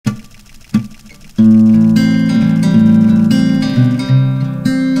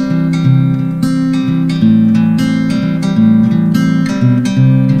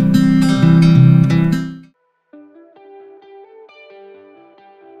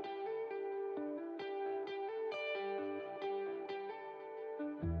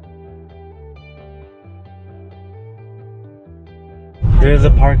There's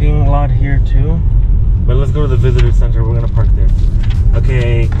a parking lot here too, but let's go to the visitor center. We're gonna park there.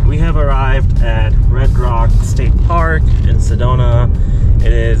 Okay, we have arrived at Red Rock State Park in Sedona.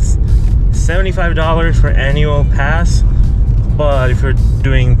 It is $75 for annual pass, but if you're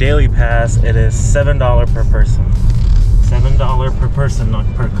doing daily pass, it is $7 per person. $7 per person, not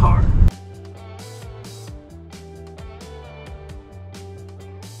per car.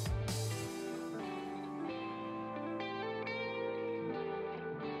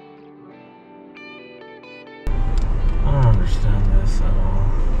 I don't understand this at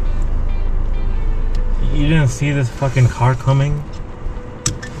all. You didn't see this fucking car coming?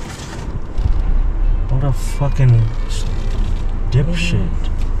 What a fucking dipshit.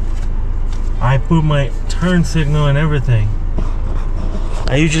 I put my turn signal and everything.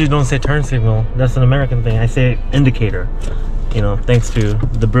 I usually don't say turn signal. That's an American thing. I say indicator. You know, thanks to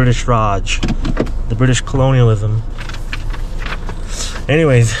the British Raj, the British colonialism.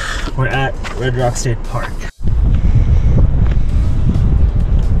 Anyways, we're at Red Rock State Park.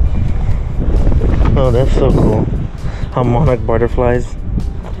 Oh, that's so cool. How monarch butterflies.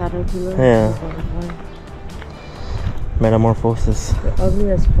 Caterpillar. Yeah. Metamorphosis. They're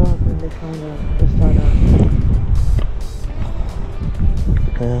ugly as fuck when they start out.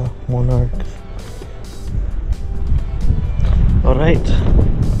 Yeah, monarchs. Alright.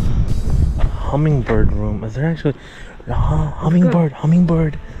 Hummingbird room. Is there actually hummingbird?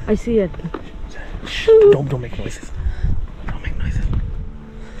 Hummingbird. I see it. Shh, don't make noises. Don't make noises.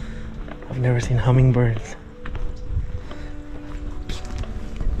 I've never seen hummingbirds.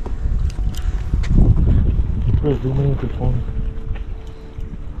 People are zooming into the phone.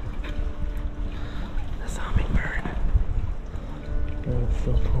 That's a hummingbird. That's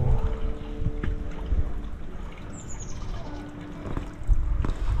so cool.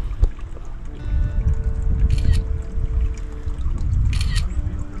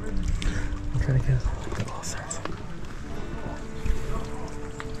 I'm trying to get closer.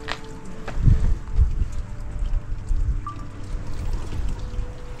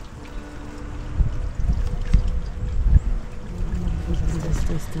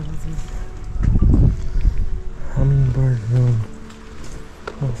 Hummingbird room.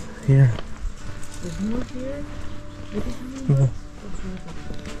 What's here? There's more here? No.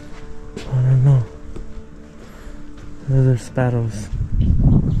 I don't know. Those are sparrows.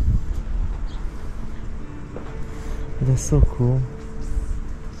 That's so cool.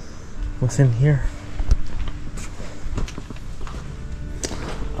 What's in here?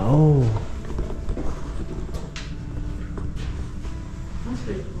 Oh. That's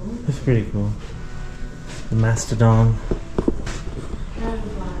pretty cool. That's pretty cool. The mastodon.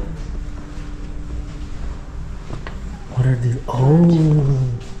 What are these? Oh,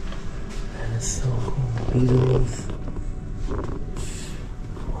 that is so cool. Beetles.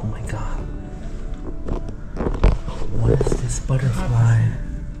 Oh my god. What is this butterfly?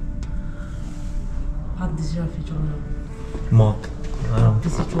 Moth.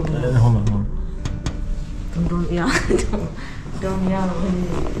 Hold on. Don't yell.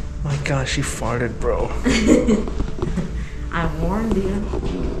 My gosh, she farted, bro. I warned you.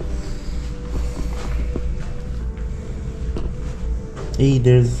 Hey,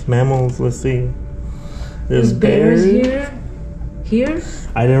 there's mammals. Let's see. There's bears here. Here?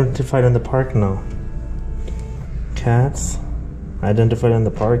 Identified in the park? No. Cats? Identified in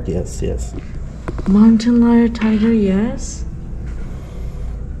the park? Yes. Mountain lion, tiger, yes.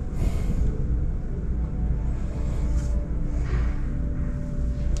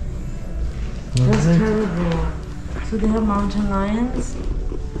 That's terrible. So they have mountain lions?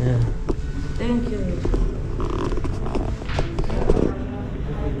 Yeah. Thank you.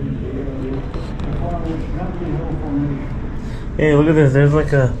 Hey, look at this. There's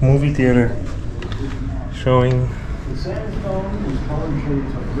like a movie theater showing.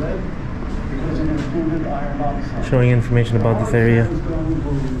 Showing information about this area.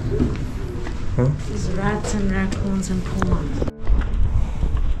 Huh? There's rats and raccoons and pumas.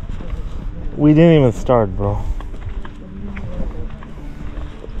 We didn't even start, bro.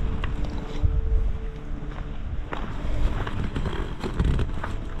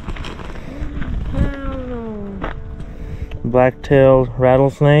 Hell no. Black-tailed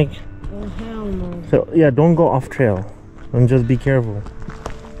rattlesnake. Oh, hell no. So yeah, don't go off trail and just be careful.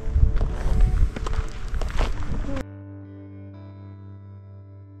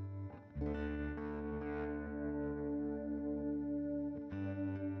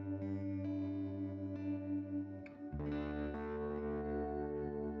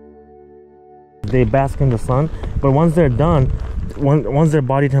 They bask in the sun, but once they're done, once their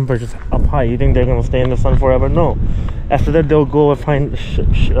body temperature is up high, you think they're gonna stay in the sun forever? No. After that, they'll go and find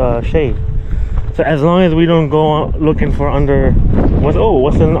shade. So as long as we don't go looking for under what's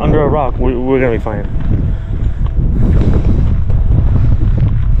under a rock, we're gonna be fine.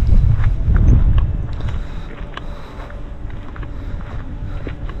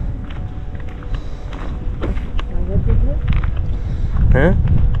 Huh?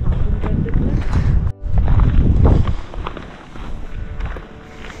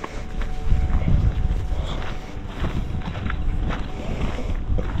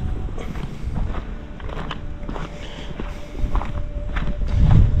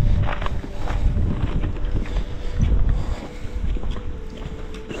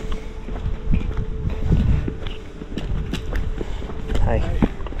 Hi.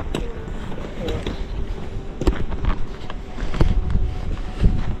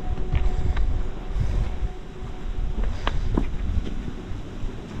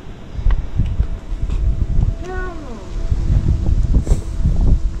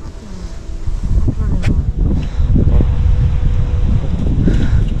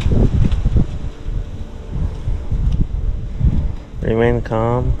 Remain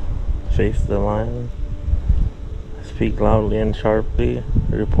calm, face the lion, speak loudly and sharply,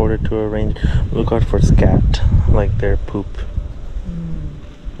 reported to a ranger. Look out for scat, like their poop.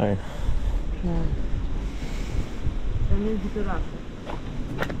 Alright.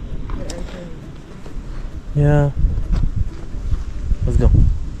 Yeah. Let's go.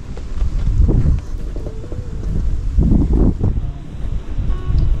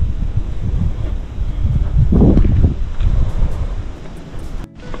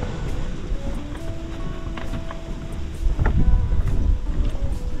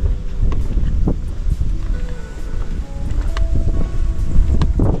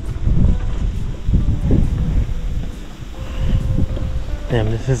 Damn,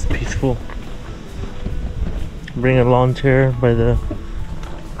 this is peaceful. Bring a lawn chair by the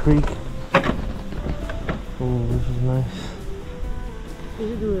creek. Oh, this is nice.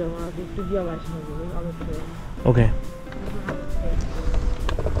 Okay.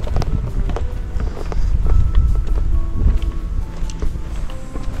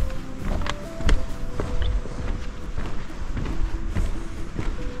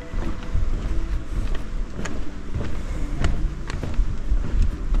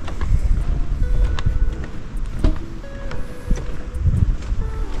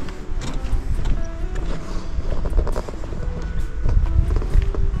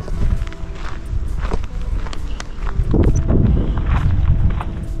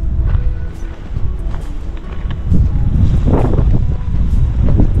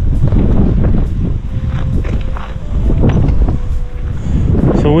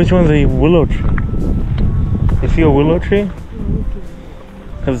 So which one's a willow tree? You see a willow tree?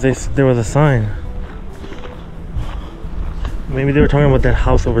 Because there was a sign. Maybe they were talking about that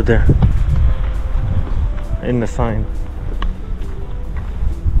house over there in the sign.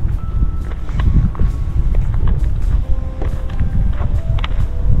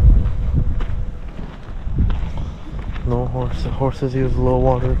 No horses. Horses use low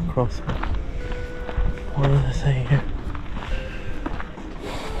water crossing. What does it say here?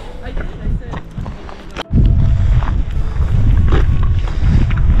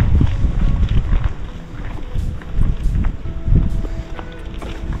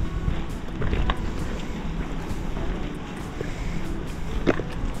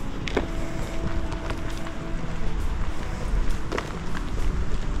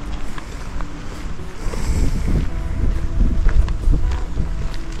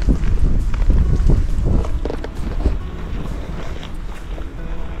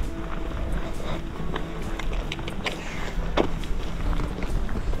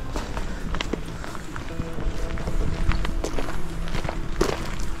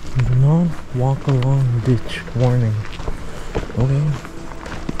 Do not walk along the ditch. Warning. Okay.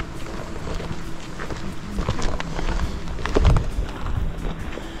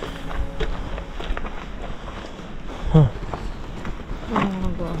 Huh.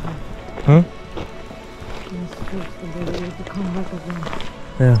 Huh?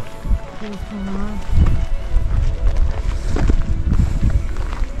 Yeah.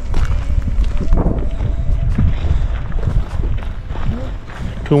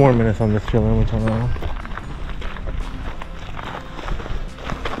 2 more minutes on this trail and we turn around.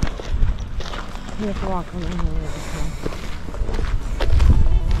 You have to walk along the way.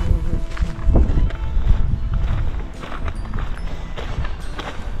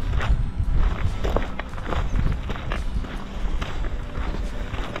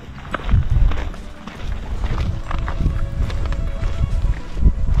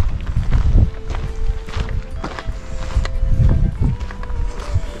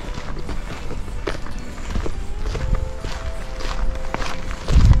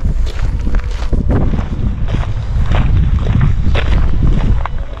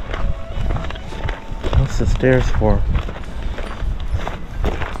 stairs for?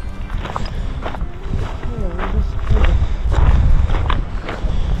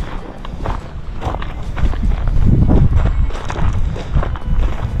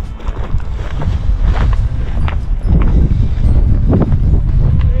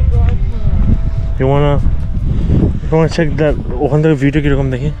 You wanna check that? ওখান থেকে ভিউটা কিরকম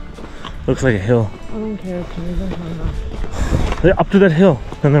দেখি? Looks like a hill. I don't care. Can we go home? Up to that hill,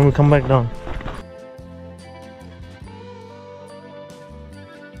 and then we come back down.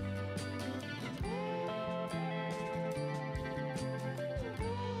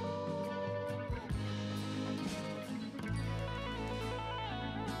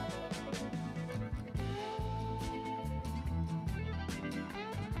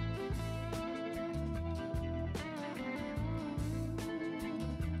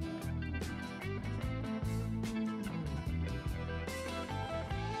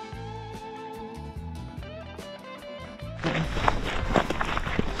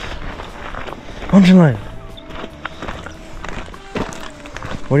 Mountain lion.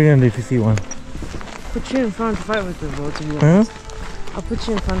 What are you gonna do if you see one? Put you in front to fight with the boat, to be honest. I'll put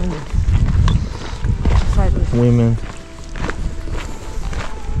you in front of me. Fight with women.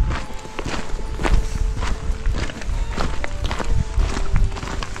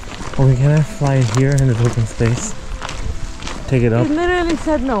 Okay, can I fly here in this open space? Take it up? He literally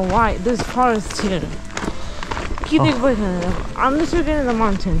said no. Why? There's forest here. Keep it within it. Unless you're getting the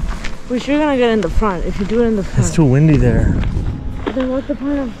mountain. Which you're gonna get in the front if you do it in the front. It's too windy there. Then what's the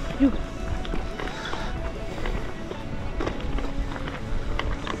point of you?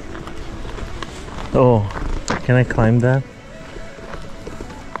 Oh, can I climb that?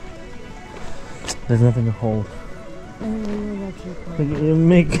 There's nothing to hold.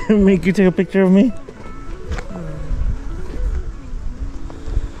 Make you take a picture of me?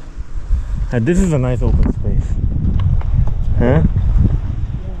 This is a nice open space. Huh?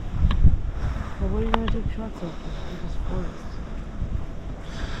 What are you gonna take shots of? This forest.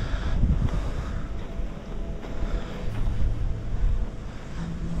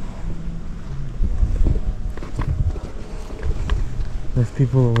 There's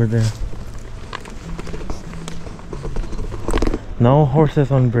people over there. No horses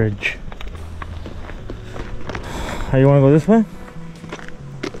on bridge. How you wanna go this way?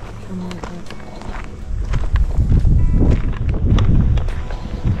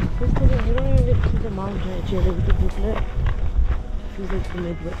 Feels like the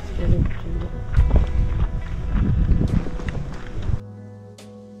Midwest getting to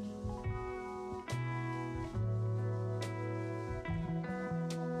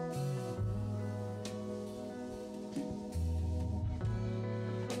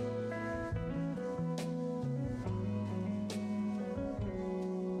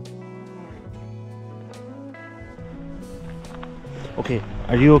Okay,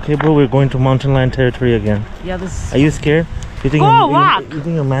 are you okay, bro? We're going to mountain lion territory again. Yeah, this is... Are you scared? You think you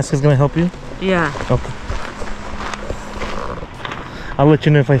think your mask is gonna help you? Yeah. Okay. I'll let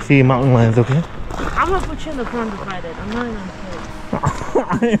you know if I see mountain lions, okay? I'm gonna put you in the front to fight it. I'm not even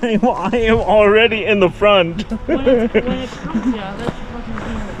scared. I am already in the front. When it comes here, I'll let you fucking be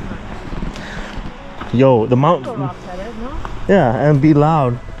in the front. Yo, the Go mountain. rocks at it, no? Yeah, and be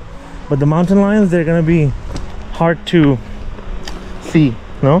loud. But the mountain lions, they're gonna be hard to see,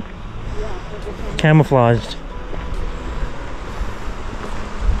 no? Yeah. Camouflaged.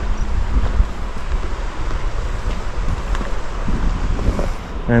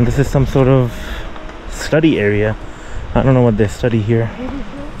 And this is some sort of study area. I don't know what they study here.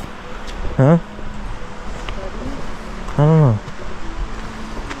 Huh? I don't know.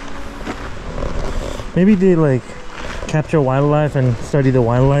 Maybe they like capture wildlife and study the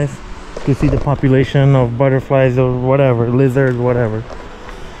wildlife to see the population of butterflies or whatever, lizards, whatever.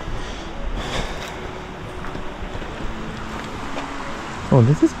 Oh,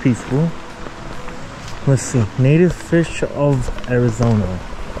 this is peaceful. Let's see. Native fish of Arizona.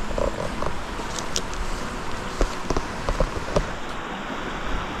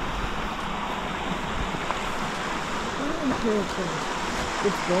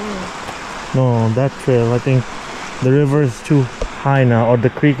 It's going. No, that trail, I think the river is too high now, or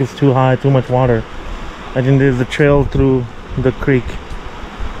the creek is too high, too much water. I think there's a trail through the creek.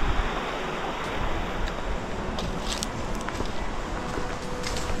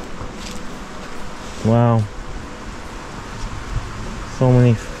 Wow. So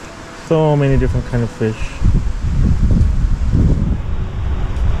many different kind of fish.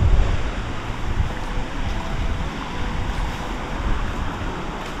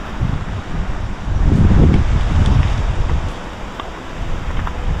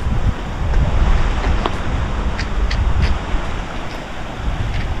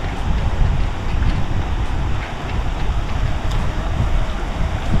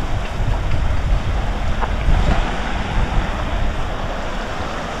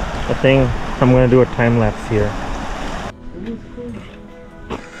 I think I'm gonna do a time lapse here.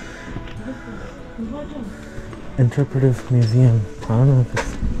 Interpretive museum. I don't know if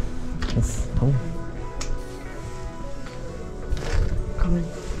it's oh. Come in.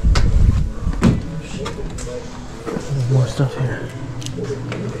 There's more stuff here.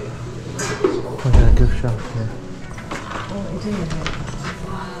 I got a gift shop here. Oh, it's in here.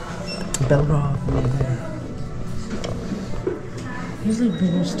 Bell rock. Here's like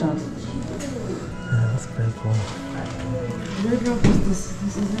bigger stuff. Yeah, that's pretty cool. Red rock is this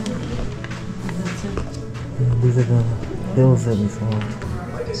is it? That's it. Yeah, these are the hills that we saw.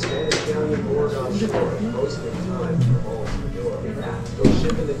 Like a Spanish county board offshore, most of the time, all in New York. The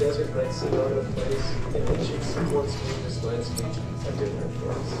ship in the desert let Sedona place, and then she supports this landscape a different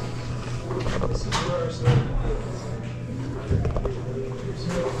place. This is where our story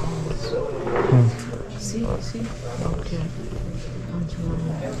begins. See? Okay.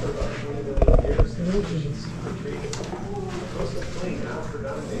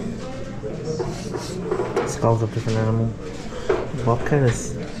 Skulls of different animals. Bobcat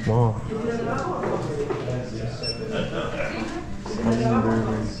is small.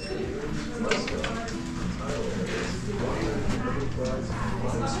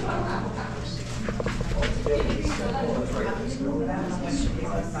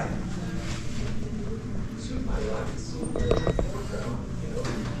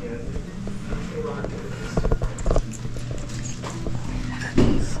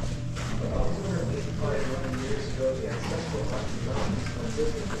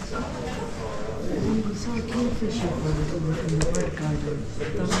 We saw a kingfisher in the bird garden.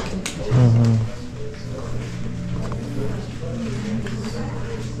 That was a kingfisher.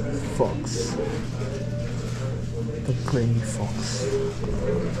 Fox. The gray fox.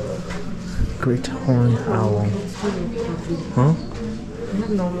 Great horned owl. Huh? We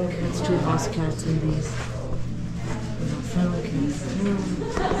have normal cats too, house cats and these feral cats.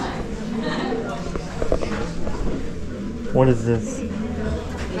 What is this?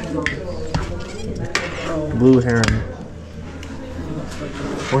 Blue heron.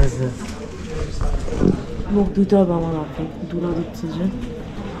 What is this?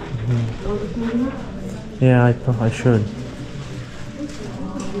 Yeah, I thought I should.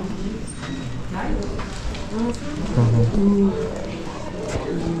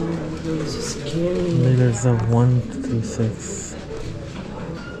 There's a 1 through 6.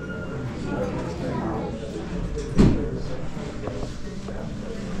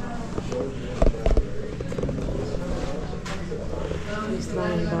 He's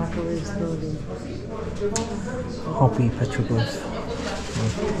lying back over his building. Hoppy petroglyphs.